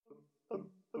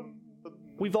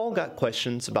We've all got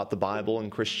questions about the Bible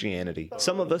and Christianity.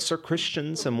 Some of us are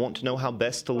Christians and want to know how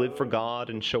best to live for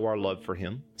God and show our love for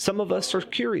Him. Some of us are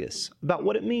curious about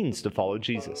what it means to follow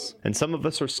Jesus. And some of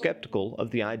us are skeptical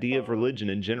of the idea of religion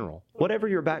in general. Whatever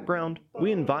your background,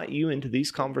 we invite you into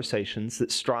these conversations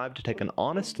that strive to take an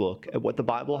honest look at what the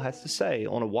Bible has to say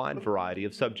on a wide variety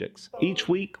of subjects. Each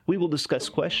week, we will discuss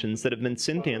questions that have been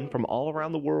sent in from all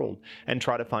around the world and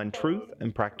try to find truth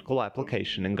and practical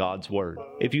application in God's Word.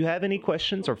 If you have any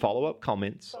questions or follow-up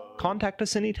comments, contact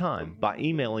us anytime by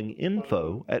emailing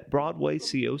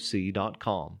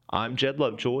info@broadwaycoc.com. I'm Jed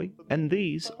Lovejoy, and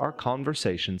these are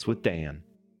Conversations with Dan.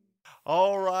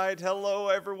 All right. Hello,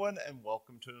 everyone, and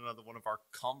welcome to another one of our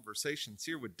conversations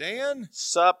here with Dan.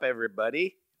 Sup,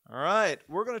 everybody? All right.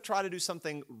 We're going to try to do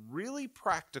something really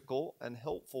practical and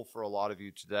helpful for a lot of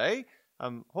you today.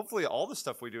 Hopefully, all the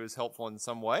stuff we do is helpful in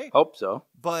some way. Hope so.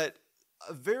 But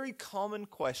a very common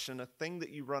question, a thing that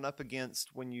you run up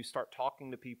against when you start talking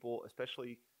to people,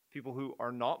 especially people who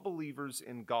are not believers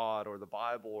in God or the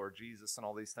Bible or Jesus and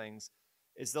all these things,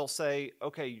 is they'll say,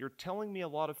 okay, you're telling me a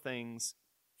lot of things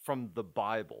from the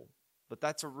Bible, but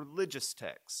that's a religious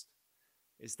text.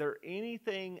 Is there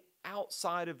anything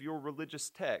outside of your religious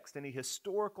text, any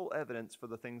historical evidence for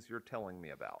the things you're telling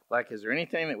me about? Like, is there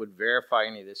anything that would verify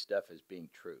any of this stuff as being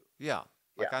true? Yeah.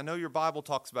 I know your Bible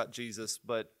talks about Jesus,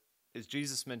 but is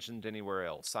Jesus mentioned anywhere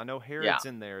else? I know Herod's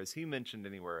in there. Is he mentioned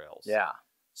anywhere else? Yeah.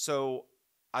 So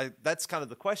that's kind of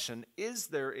the question. Is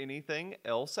there anything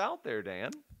else out there,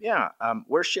 Dan? Yeah.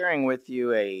 We're sharing with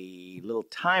you a little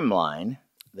timeline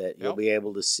that you'll be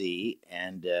able to see,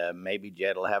 and maybe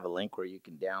Jed will have a link where you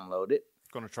can download it.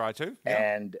 Going to try to.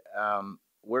 Yeah. And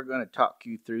we're going to talk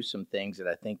you through some things that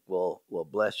I think will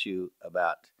bless you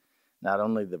about not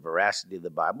only the veracity of the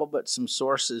Bible, but some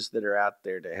sources that are out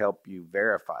there to help you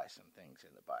verify some things in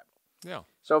the Bible. Yeah.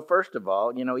 So first of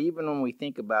all, even when we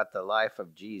think about the life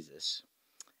of Jesus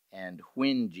and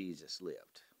when Jesus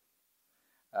lived,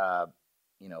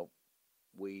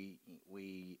 we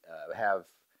have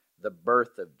the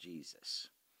birth of Jesus.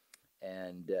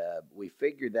 And we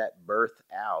figured that birth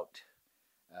out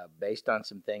based on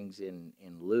some things in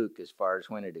Luke as far as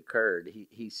when it occurred.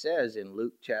 He says in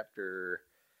Luke chapter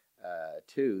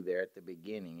 2 there at the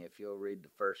beginning, if you'll read the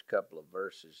first couple of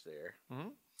verses there. Mm-hmm.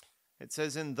 It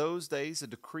says, in those days a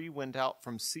decree went out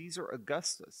from Caesar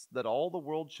Augustus that all the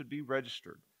world should be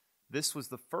registered. This was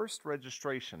the first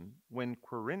registration when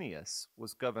Quirinius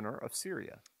was governor of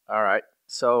Syria. All right,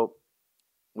 so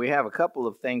we have a couple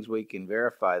of things we can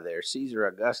verify there. Caesar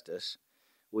Augustus,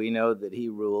 we know that he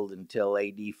ruled until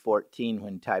AD 14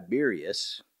 when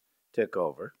Tiberius took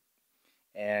over.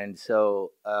 And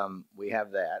so we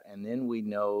have that. And then we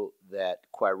know that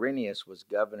Quirinius was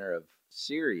governor of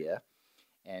Syria,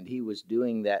 and he was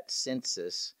doing that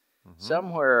census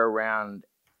somewhere around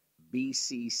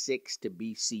BC 6 to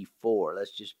BC 4.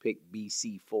 Let's just pick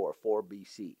BC 4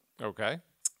 BC. Okay.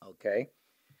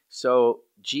 So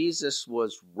Jesus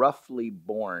was roughly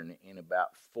born in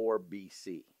about 4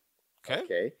 BC.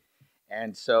 Okay.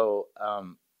 And so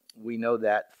we know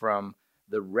that from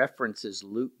the references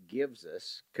Luke gives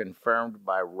us, confirmed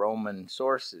by Roman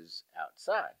sources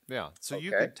outside. Yeah, so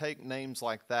you could take names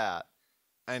like that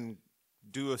and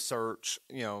do a search,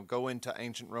 go into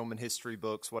ancient Roman history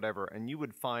books, whatever, and you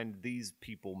would find these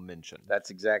people mentioned.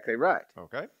 That's exactly right.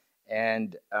 Okay.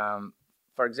 And,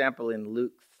 for example, in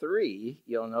Luke 3,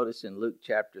 you'll notice in Luke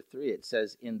chapter 3, it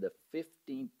says, in the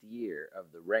 15th year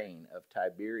of the reign of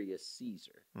Tiberius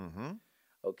Caesar. Mm-hmm.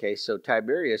 Okay, so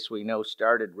Tiberius, we know,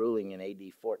 started ruling in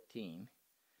AD 14.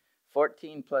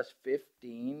 14 plus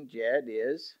 15, Jed,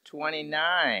 is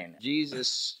 29.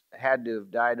 Jesus had to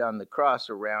have died on the cross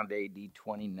around AD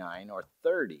 29 or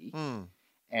 30.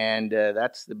 And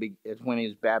that's when he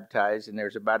was baptized, and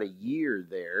there's about a year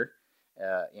there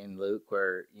in Luke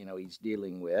where, he's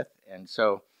dealing with. And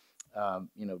so,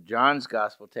 John's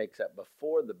gospel takes up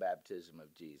before the baptism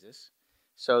of Jesus.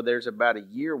 So there's about a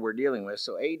year we're dealing with.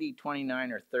 So AD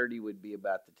 29 or 30 would be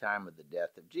about the time of the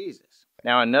death of Jesus.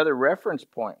 Now, another reference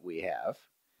point we have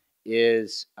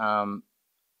is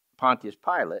Pontius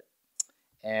Pilate.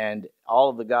 And all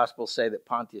of the Gospels say that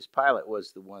Pontius Pilate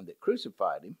was the one that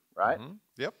crucified him, right? Mm-hmm.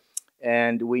 Yep.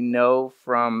 And we know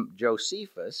from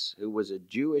Josephus, who was a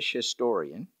Jewish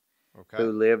historian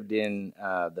who lived in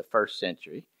the 1st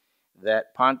century,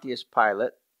 that Pontius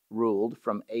Pilate ruled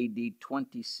from AD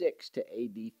 26 to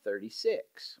AD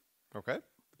 36. Okay.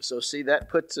 So see, that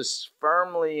puts us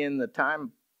firmly in the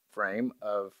time frame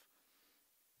of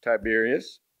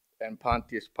Tiberius and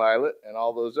Pontius Pilate and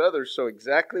all those others. So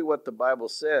exactly what the Bible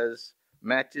says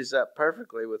matches up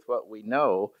perfectly with what we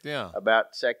know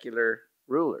about secular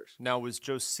rulers. Now, was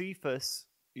Josephus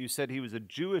you said he was a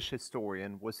Jewish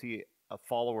historian. Was he a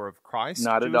follower of Christ?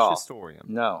 Not Jewish at all. historian.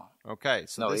 No. Okay,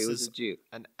 so No, this he was is a Jew.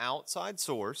 an outside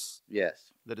source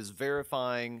Yes. that is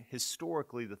verifying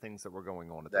historically the things that were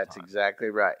going on at That's the time. exactly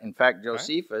right. In fact,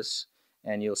 Josephus,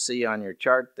 and you'll see on your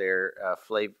chart there,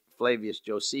 Flavius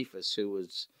Josephus, who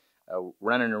was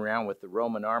running around with the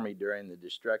Roman army during the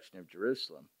destruction of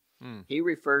Jerusalem, he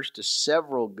refers to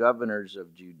several governors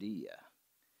of Judea.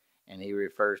 And he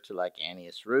refers to like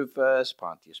Annius Rufus,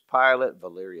 Pontius Pilate,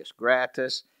 Valerius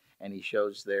Gratus, and he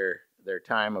shows their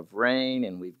time of reign,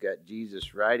 and we've got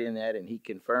Jesus right in that, and he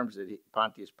confirms that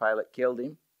Pontius Pilate killed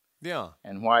him. Yeah.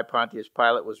 And why Pontius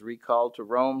Pilate was recalled to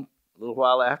Rome a little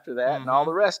while after that, and all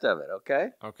the rest of it,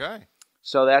 okay? Okay.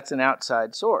 So that's an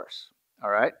outside source, all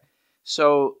right?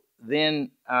 So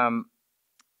then,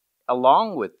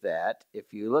 along with that,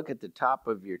 if you look at the top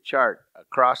of your chart,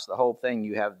 across the whole thing,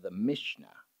 you have the Mishnah.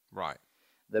 Right.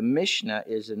 The Mishnah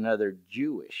is another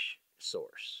Jewish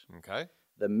source. Okay.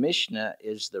 The Mishnah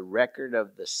is the record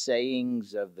of the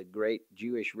sayings of the great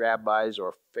Jewish rabbis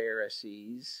or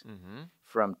Pharisees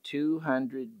from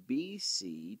 200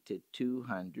 BC to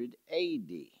 200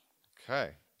 AD.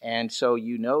 Okay. And so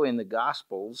you know in the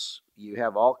Gospels, you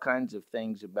have all kinds of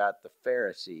things about the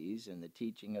Pharisees and the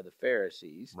teaching of the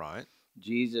Pharisees. Right.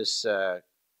 Jesus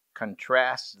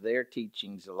contrasts their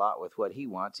teachings a lot with what he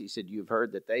wants. He said, you've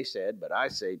heard that they said, but I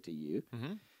say to you.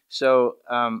 So,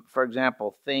 for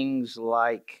example, things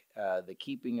like the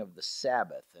keeping of the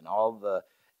Sabbath and all the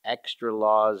extra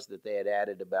laws that they had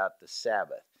added about the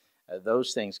Sabbath,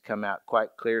 those things come out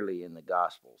quite clearly in the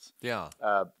Gospels. Yeah.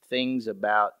 Things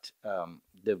about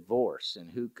divorce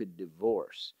and who could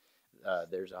divorce.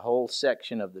 There's a whole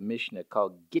section of the Mishnah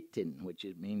called Gittin, which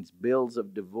means bills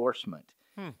of divorcement.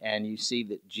 And you see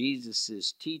that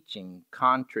Jesus' teaching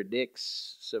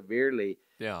contradicts severely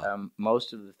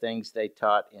most of the things they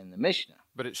taught in the Mishnah.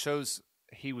 But it shows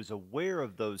he was aware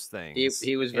of those things.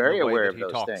 He was very aware of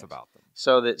those things. things. About them.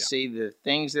 So that, see, the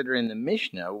things that are in the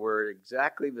Mishnah were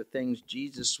exactly the things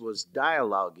Jesus was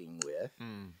dialoguing with.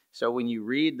 So when you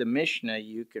read the Mishnah,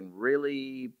 you can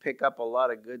really pick up a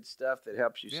lot of good stuff that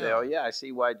helps you say, oh, yeah, I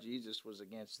see why Jesus was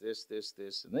against this, this,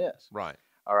 this, and this. Right.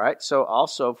 All right. So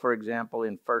also, for example,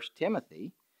 in 1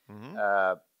 Timothy,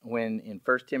 when in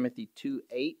 1 Timothy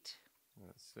 2:8.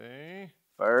 Let's see.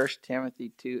 1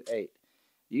 Timothy 2:8.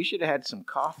 You should have had some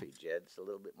coffee, Jed. It's a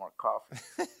little bit more coffee.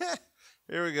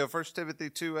 Here we go. 1 Timothy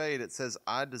 2:8. It says,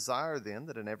 I desire then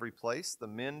that in every place the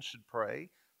men should pray,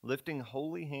 lifting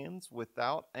holy hands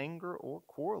without anger or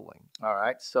quarreling. All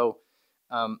right. So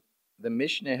the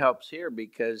Mishnah helps here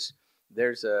because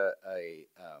there's a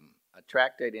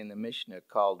tractate in the Mishnah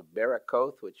called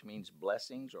Barakoth, which means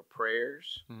blessings or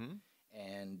prayers.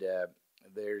 And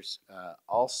there's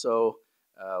also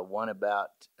one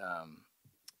about,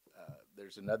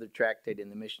 there's another tractate in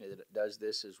the Mishnah that does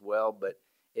this as well, but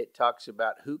it talks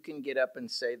about who can get up and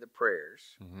say the prayers.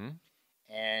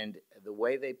 And the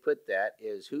way they put that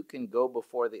is who can go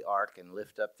before the ark and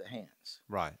lift up the hands.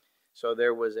 Right. So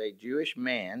there was a Jewish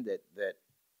man that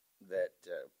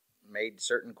made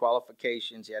certain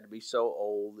qualifications. He had to be so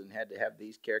old and had to have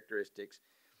these characteristics,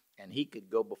 and he could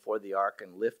go before the ark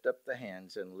and lift up the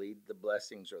hands and lead the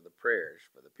blessings or the prayers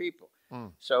for the people.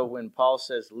 So when Paul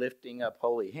says lifting up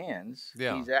holy hands,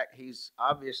 he's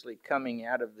obviously coming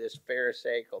out of this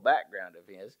Pharisaical background of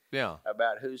his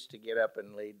about who's to get up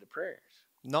and lead the prayers.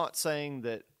 Not saying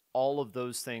that all of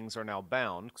those things are now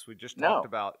bound, because we just talked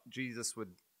about Jesus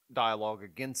would dialogue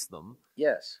against them.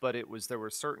 Yes. But there were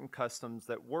certain customs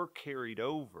that were carried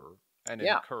over and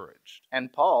encouraged.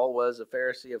 And Paul was a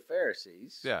Pharisee of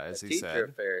Pharisees. As he teacher said.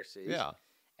 of Pharisees. Yeah.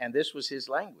 And this was his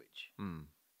language.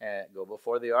 Go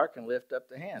before the ark and lift up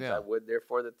the hands. Yeah. I would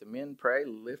therefore that the men pray,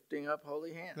 lifting up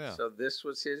holy hands. Yeah. So this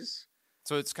was his.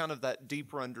 So it's kind of that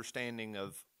deeper understanding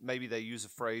of maybe they use a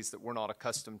phrase that we're not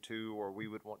accustomed to, or we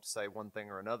would want to say one thing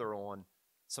or another on.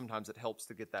 Sometimes it helps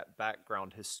to get that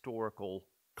background historical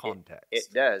context. It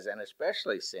does, and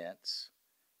especially since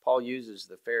Paul uses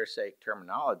the Pharisaic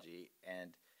terminology,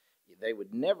 and they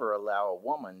would never allow a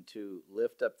woman to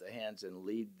lift up the hands and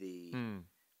lead the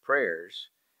prayers.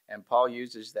 And Paul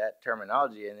uses that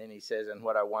terminology, and then he says, and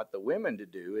what I want the women to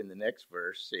do in the next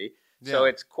verse, see? Yeah. So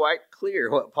it's quite clear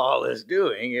what Paul is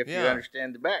doing if you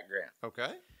understand the background.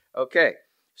 Okay.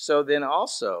 So then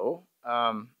also,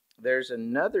 there's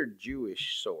another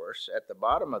Jewish source at the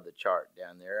bottom of the chart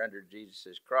down there under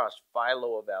Jesus' cross,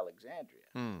 Philo of Alexandria.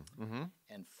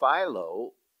 And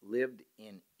Philo lived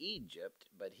in Egypt,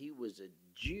 but he was a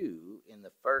Jew in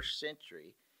the 1st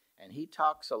century, and he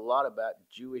talks a lot about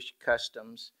Jewish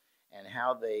customs, and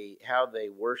how they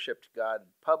worshiped God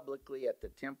publicly at the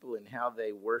temple and how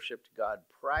they worshiped God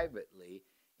privately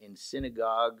in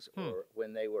synagogues or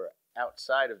when they were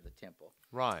outside of the temple.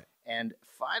 Right. And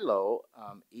Philo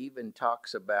even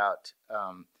talks about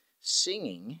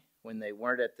singing when they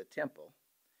weren't at the temple.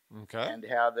 Okay. And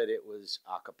how that it was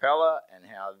a cappella, and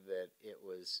how that it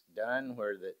was done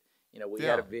where that, we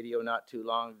had a video not too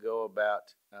long ago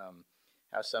about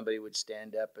how somebody would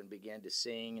stand up and begin to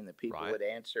sing, and the people would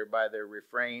answer by their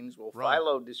refrains. Well,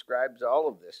 Philo describes all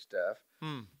of this stuff,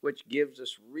 which gives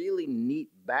us really neat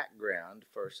background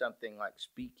for something like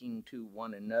speaking to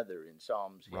one another in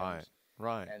psalms, hymns,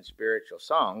 and spiritual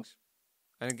songs.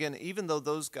 And again, even though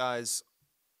those guys,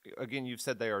 again, you've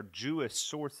said they are Jewish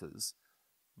sources,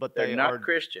 but they're not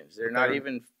Christians. They're not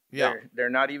even they're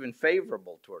not even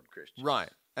favorable toward Christians. Right.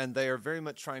 And they are very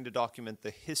much trying to document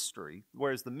the history,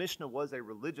 whereas the Mishnah was a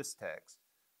religious text.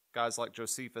 Guys like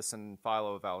Josephus and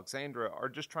Philo of Alexandria are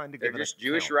just trying to give They're just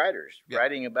Jewish writers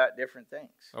writing about different things.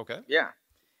 Okay. Yeah.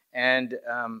 And,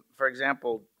 for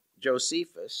example,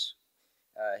 Josephus,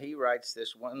 he writes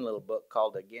this one little book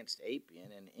called Against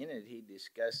Apion, and in it he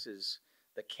discusses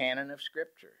the canon of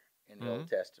Scripture in the Old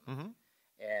Testament.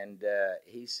 And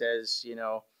he says,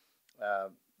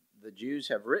 the Jews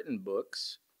have written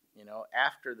books,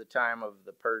 after the time of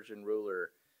the Persian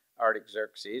ruler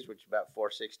Artaxerxes, which is about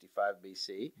 465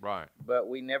 BC. Right. But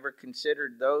we never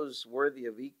considered those worthy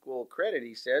of equal credit,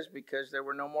 he says, because there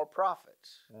were no more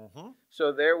prophets.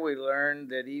 So there we learned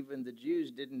that even the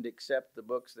Jews didn't accept the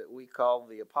books that we call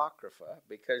the Apocrypha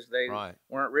because they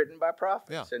weren't written by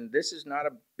prophets. And this is not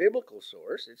a biblical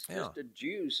source. It's just a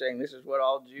Jew saying this is what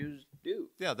all Jews do.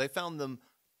 Yeah, they found them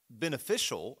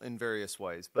beneficial in various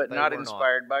ways, but not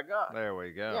inspired by God. There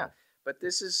we go. Yeah. But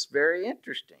this is very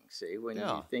interesting, see, when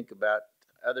you think about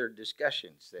other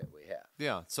discussions that we have.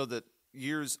 Yeah, so that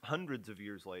hundreds of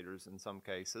years later, in some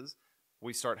cases,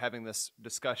 we start having this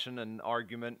discussion and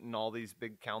argument and all these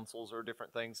big councils or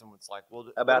different things, and it's like, well,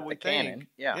 about what do we the canon,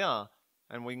 think?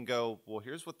 And we can go, well,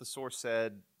 here's what the source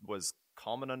said was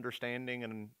common understanding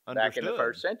and understood. Back in the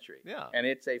first century. Yeah. And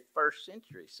it's a first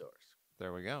century source.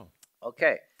 There we go.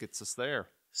 Okay. Gets us there.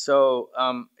 So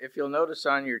if you'll notice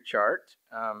on your chart,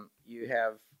 you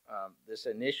have this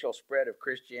initial spread of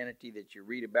Christianity that you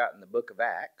read about in the book of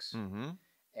Acts.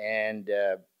 And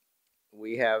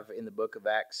we have in the book of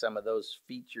Acts some of those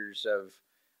features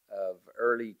of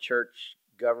early church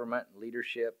government,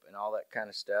 leadership, and all that kind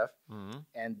of stuff.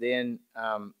 And then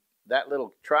that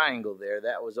little triangle there,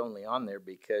 that was only on there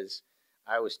because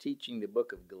I was teaching the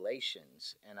book of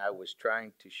Galatians, and I was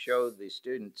trying to show the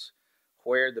students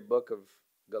where the book of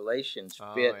Galatians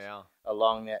fit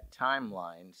along that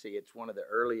timeline. See, it's one of the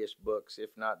earliest books, if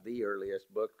not the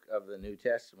earliest book of the New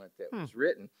Testament that was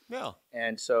written. Yeah.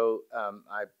 And so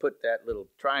I put that little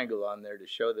triangle on there to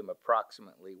show them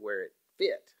approximately where it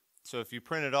fit. So if you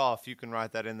print it off, you can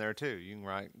write that in there too. You can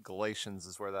write Galatians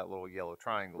is where that little yellow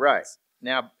triangle is.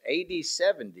 Now, AD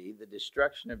 70, the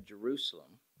destruction of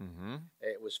Jerusalem,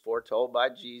 it was foretold by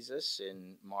Jesus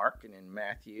in Mark and in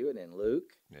Matthew and in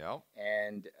Luke. Yeah.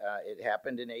 And it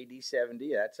happened in AD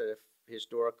 70. That's a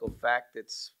historical fact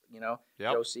that's,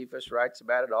 Josephus writes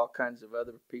about it. All kinds of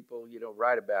other people,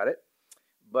 write about it.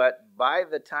 But by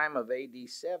the time of AD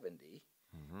 70,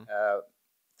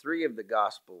 3 of the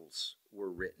Gospels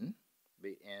were written,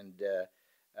 and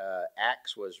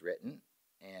Acts was written,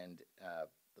 and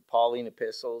the Pauline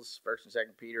epistles, 1st and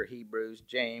 2nd Peter, Hebrews,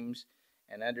 James,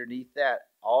 and underneath that,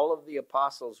 all of the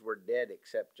apostles were dead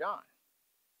except John.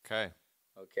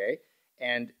 Okay.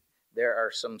 And there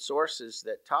are some sources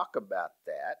that talk about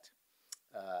that,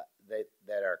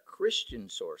 that are Christian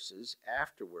sources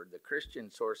afterward. The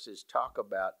Christian sources talk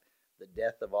about the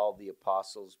death of all the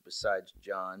apostles besides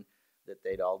John, that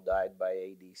they'd all died by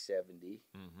AD 70,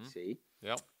 see?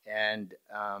 Yep. And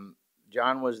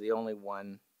John was the only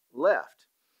one left.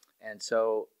 And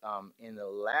so in the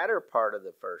latter part of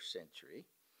the first century,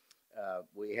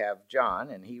 we have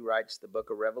John, and he writes the book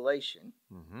of Revelation.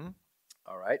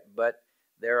 All right, but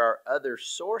there are other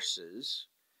sources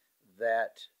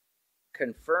that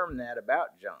confirm that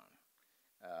about John.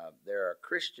 There are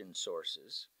Christian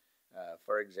sources.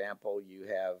 For example, you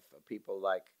have people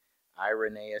like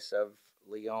Irenaeus of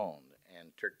Lyon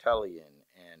and Tertullian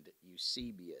and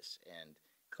Eusebius and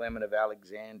Clement of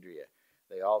Alexandria.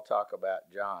 They all talk about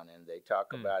John, and they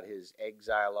talk about his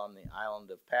exile on the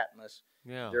island of Patmos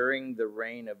during the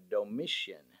reign of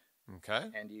Domitian. Okay.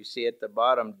 And you see at the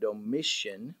bottom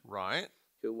Domitian, right,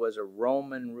 who was a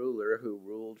Roman ruler who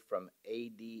ruled from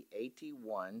AD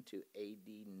 81 to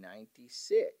AD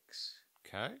 96.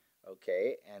 Okay.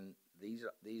 Okay, and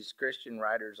these Christian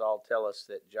writers all tell us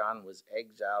that John was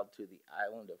exiled to the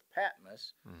island of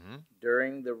Patmos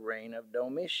during the reign of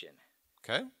Domitian.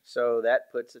 Okay. So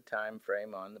that puts a time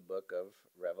frame on the book of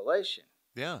Revelation.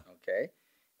 Yeah. Okay.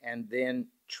 And then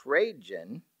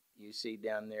Trajan, you see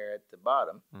down there at the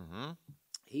bottom,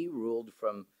 he ruled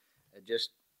from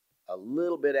just a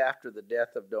little bit after the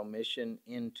death of Domitian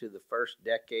into the first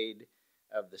decade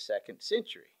of the 2nd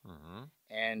century.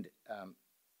 And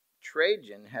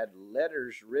Trajan had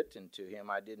letters written to him.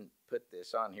 I didn't put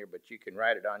this on here, but you can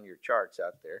write it on your charts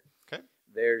out there. Okay.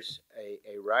 There's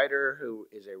a writer who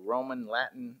is a Roman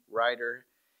Latin writer.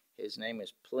 His name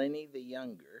is Pliny the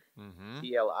Younger, Pliny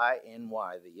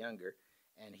the Younger,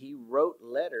 and he wrote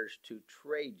letters to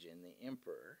Trajan, the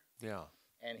emperor. Yeah.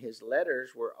 And his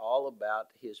letters were all about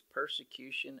his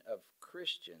persecution of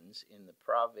Christians in the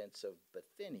province of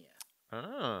Bithynia.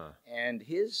 And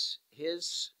his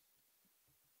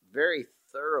very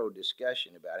thorough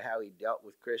discussion about how he dealt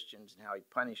with Christians and how he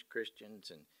punished Christians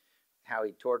and how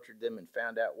he tortured them and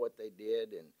found out what they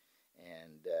did and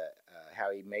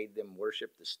how he made them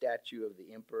worship the statue of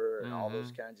the emperor and all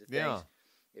those kinds of things. Yeah.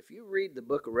 If you read the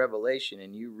book of Revelation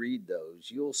and you read those,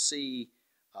 you'll see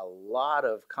a lot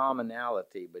of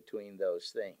commonality between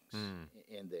those things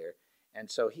in there. And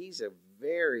so he's a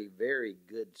very, very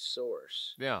good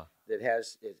source that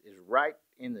is right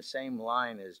in the same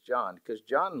line as John, because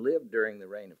John lived during the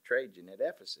reign of Trajan at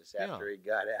Ephesus after he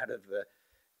got out of the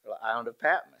island of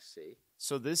Patmos, see?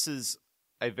 So this is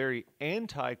a very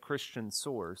anti-Christian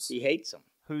source. He hates them.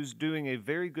 Who's doing a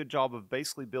very good job of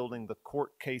basically building the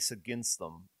court case against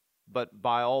them. But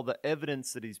by all the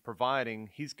evidence that he's providing,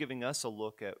 he's giving us a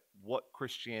look at what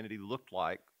Christianity looked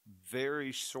like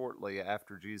very shortly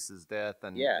after Jesus' death.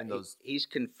 And he's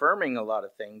confirming a lot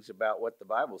of things about what the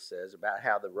Bible says about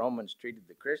how the Romans treated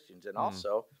the Christians, and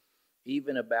also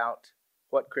even about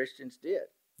what Christians did.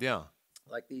 Yeah.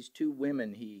 Like these 2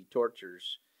 women he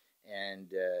tortures, and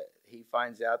he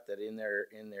finds out that in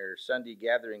their Sunday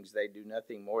gatherings they do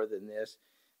nothing more than this.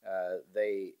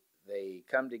 They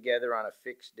come together on a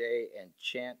fixed day and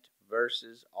chant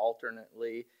verses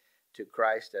alternately to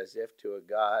Christ as if to a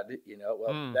God.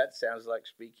 That sounds like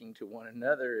speaking to one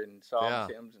another in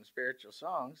psalms, hymns, and spiritual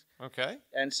songs. Okay.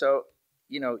 And so,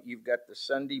 you've got the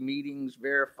Sunday meetings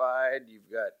verified.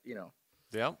 You've got,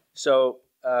 Yeah. So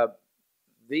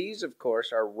these, of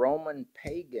course, are Roman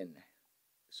pagan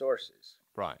sources.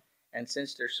 Right. And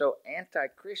since they're so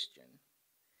anti-Christian,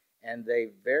 and they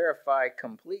verify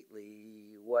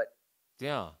completely what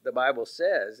the Bible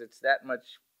says, it's that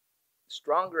much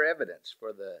stronger evidence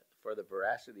for the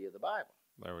veracity of the Bible.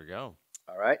 There we go.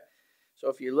 All right. So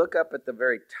if you look up at the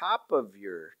very top of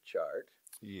your chart,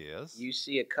 yes, you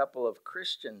see a couple of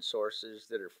Christian sources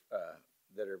that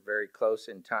are very close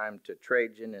in time to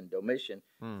Trajan and Domitian.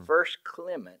 First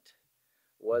Clement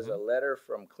was a letter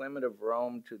from Clement of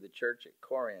Rome to the church at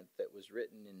Corinth that was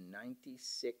written in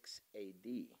 96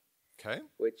 A.D., okay,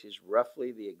 which is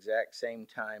roughly the exact same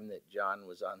time that John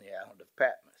was on the island of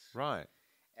Patmos. Right.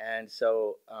 And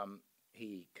so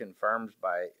he confirms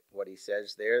by what he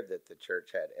says there that the church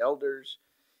had elders,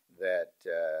 that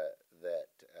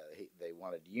they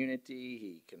wanted unity.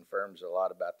 He confirms a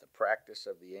lot about the practice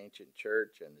of the ancient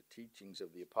church and the teachings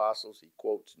of the apostles. He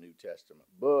quotes New Testament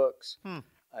books.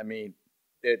 I mean,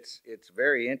 it's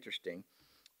very interesting.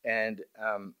 And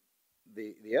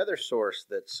the other source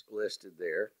that's listed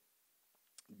there,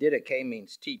 Didache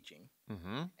means teaching,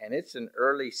 and it's an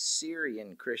early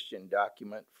Syrian Christian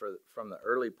document from the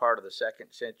early part of the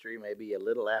 2nd century, maybe a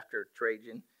little after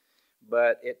Trajan,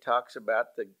 but it talks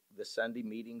about the Sunday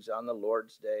meetings on the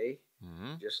Lord's Day,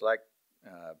 just like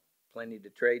Pliny the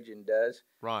Trajan does.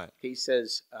 Right. He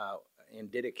says in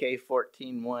Didache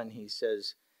 14:1, he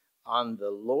says, "On the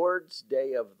Lord's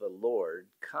Day of the Lord,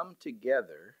 come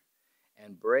together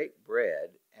and break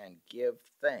bread and give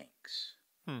thanks."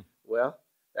 Well,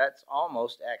 that's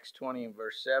almost Acts 20 and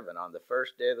verse 7. On the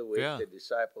first day of the week, the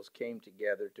disciples came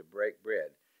together to break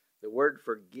bread. The word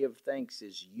for give thanks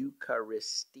is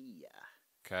Eucharistia.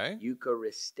 Okay.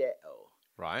 Eucharisteo.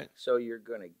 Right. So you're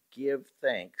going to give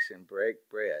thanks and break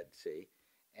bread, see?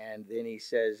 And then he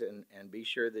says, and be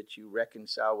sure that you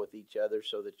reconcile with each other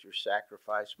so that your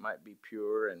sacrifice might be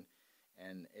pure.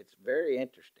 And it's very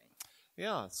interesting.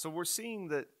 Yeah. So we're seeing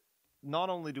that not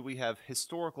only do we have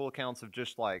historical accounts of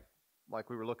just like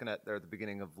we were looking at there at the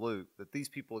beginning of Luke, that these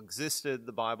people existed,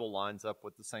 the Bible lines up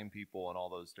with the same people and all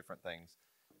those different things.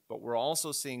 But we're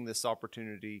also seeing this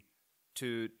opportunity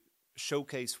to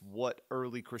showcase what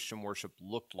early Christian worship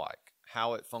looked like,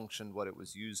 how it functioned, what it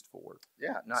was used for.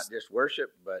 Yeah, not just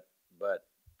worship, but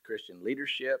Christian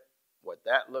leadership, what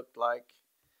that looked like,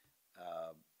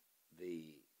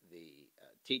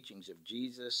 teachings of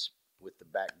Jesus with the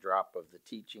backdrop of the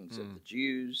teachings of the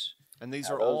Jews. And these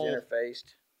how are those all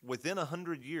interfaced. within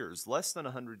 100 years, less than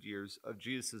 100 years of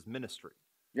Jesus' ministry.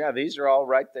 Yeah, these are all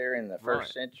right there in the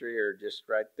first Right. century or just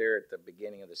right there at the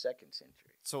beginning of the second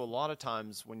century. So a lot of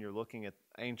times when you're looking at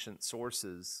ancient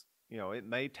sources, it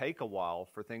may take a while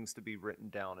for things to be written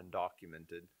down and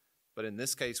documented. But in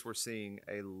this case, we're seeing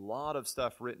a lot of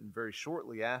stuff written very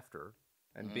shortly after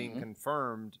and being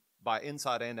confirmed by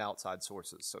inside and outside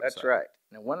sources. So to That's say. right.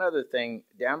 Now, one other thing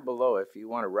down below, if you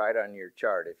want to write on your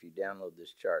chart, if you download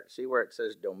this chart, see where it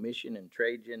says Domitian and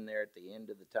Trajan there at the end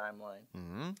of the timeline?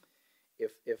 Mm-hmm.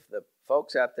 If the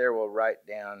folks out there will write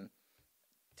down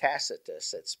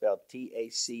Tacitus, it's spelled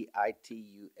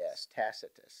Tacitus,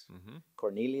 Tacitus, Mm-hmm.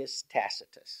 Cornelius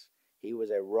Tacitus. He was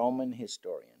a Roman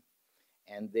historian.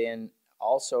 And then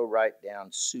also write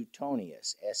down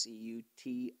Suetonius,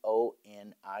 Seutonius,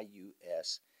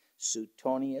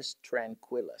 Suetonius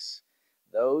Tranquillus.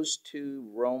 Those two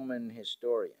Roman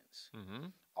historians Mm-hmm.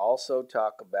 also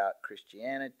talk about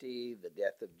Christianity, the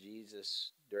death of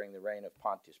Jesus during the reign of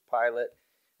Pontius Pilate.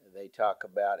 They talk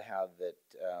about how that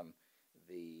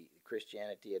the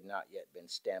Christianity had not yet been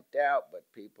stamped out, but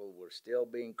people were still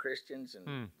being Christians,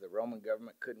 and the Roman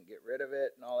government couldn't get rid of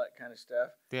it and all that kind of stuff.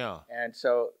 Yeah. And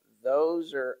so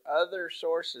those are other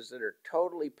sources that are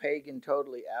totally pagan,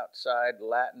 totally outside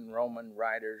Latin Roman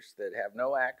writers that have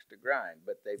no axe to grind,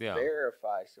 but they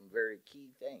verify some very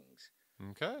key things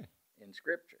Okay. in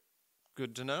Scripture.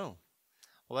 Good to know.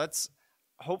 Well,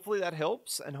 hopefully that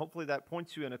helps, and hopefully that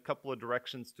points you in a couple of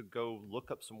directions to go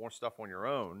look up some more stuff on your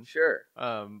own. Sure.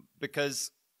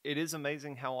 Because it is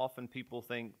amazing how often people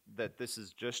think that this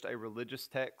is just a religious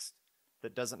text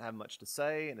that doesn't have much to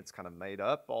say, and it's kind of made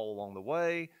up all along the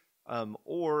way,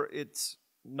 or it's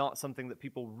not something that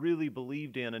people really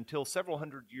believed in until several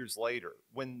hundred years later,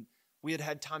 when we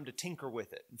had time to tinker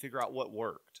with it and figure out what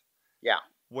worked. Yeah.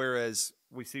 Whereas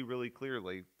we see really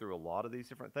clearly through a lot of these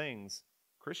different things,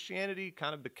 Christianity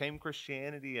kind of became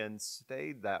Christianity and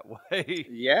stayed that way.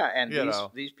 Yeah, and You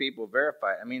these people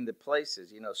verify. I mean, the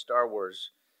places, Star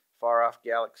Wars, far off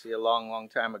galaxy a long, long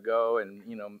time ago, and,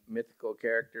 mythical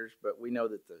characters, but we know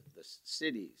that the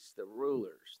cities, the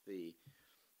rulers, the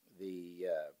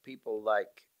people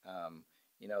like,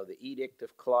 the Edict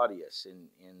of Claudius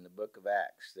in the book of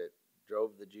Acts that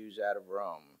drove the Jews out of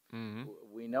Rome. Mm-hmm.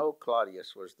 We know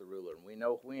Claudius was the ruler, and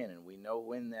we know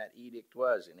when that edict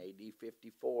was in AD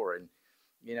 54, and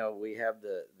we have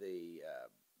the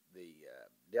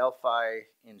Delphi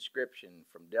inscription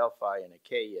from Delphi in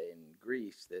Achaia in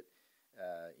Greece that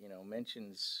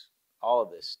mentions all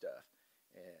of this stuff.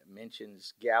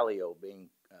 Mentions Gallio being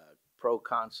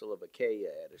proconsul of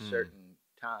Achaia at a certain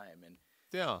time, and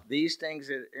these things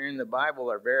that are in the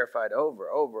Bible are verified over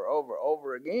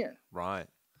again. Right.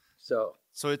 So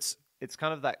it's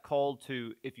kind of that call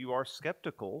to, if you are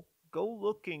skeptical, go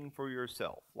looking for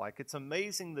yourself. Like, it's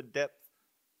amazing the depth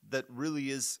that really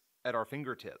is at our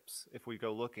fingertips if we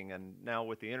go looking. And now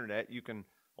with the internet, a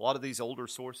lot of these older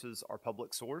sources are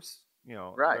public source,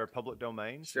 Right. They're public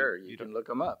domain. Sure, you can look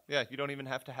them up. Yeah, you don't even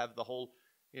have to have the whole,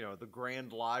 the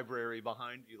grand library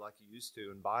behind you like you used to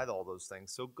and buy all those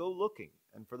things. So go looking.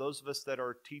 And for those of us that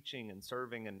are teaching and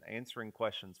serving and answering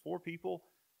questions for people,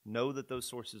 know that those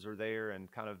sources are there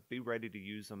and kind of be ready to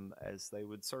use them as they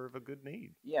would serve a good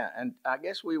need. Yeah, and I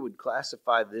guess we would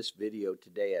classify this video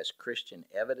today as Christian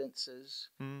evidences.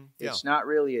 It's not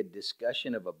really a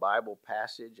discussion of a Bible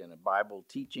passage and a Bible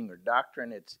teaching or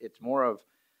doctrine. It's more of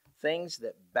things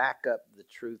that back up the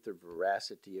truth or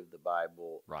veracity of the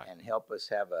Bible, right, and help us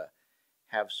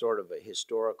have sort of a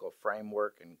historical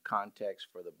framework and context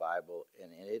for the Bible.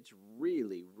 And it's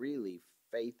really, really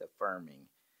faith-affirming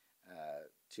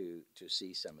to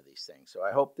see some of these things. So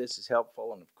I hope this is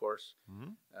helpful. And, of course,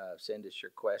 send us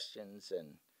your questions.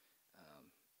 And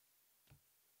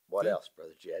what else,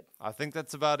 Brother Jed? I think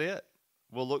that's about it.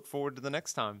 We'll look forward to the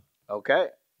next time. Okay.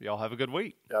 Y'all have a good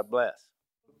week. God bless.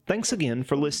 Thanks again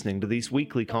for listening to these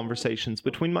weekly conversations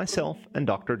between myself and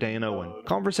Dr. Dan Owen.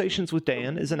 Conversations with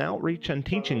Dan is an outreach and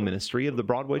teaching ministry of the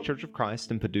Broadway Church of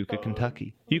Christ in Paducah,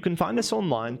 Kentucky. You can find us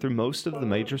online through most of the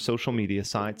major social media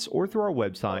sites or through our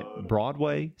website,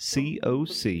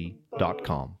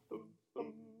 BroadwayCoc.com.